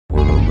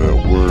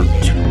at work,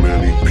 too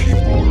many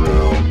people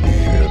around me,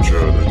 and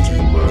try to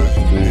do my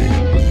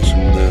thing.